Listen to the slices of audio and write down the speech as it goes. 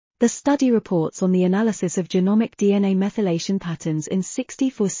The study reports on the analysis of genomic DNA methylation patterns in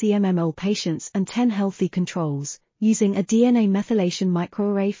 64 CMML patients and 10 healthy controls, using a DNA methylation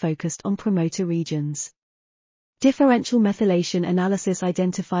microarray focused on promoter regions. Differential methylation analysis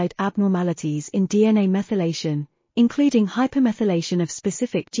identified abnormalities in DNA methylation, including hypermethylation of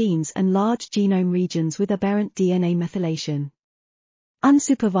specific genes and large genome regions with aberrant DNA methylation.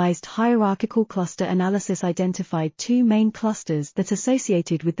 Unsupervised hierarchical cluster analysis identified two main clusters that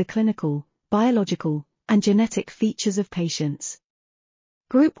associated with the clinical, biological, and genetic features of patients.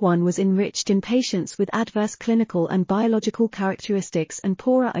 Group 1 was enriched in patients with adverse clinical and biological characteristics and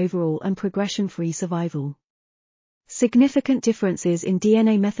poorer overall and progression-free survival. Significant differences in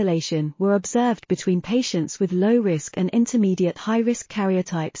DNA methylation were observed between patients with low-risk and intermediate high-risk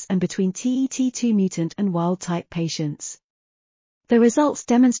karyotypes and between TET2 mutant and wild-type patients. The results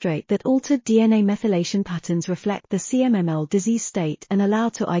demonstrate that altered DNA methylation patterns reflect the CMML disease state and allow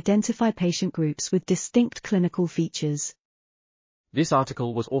to identify patient groups with distinct clinical features. This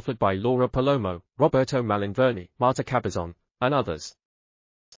article was authored by Laura Palomo, Roberto Malinverni, Marta Cabezón, and others.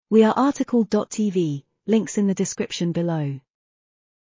 We are article.tv, links in the description below.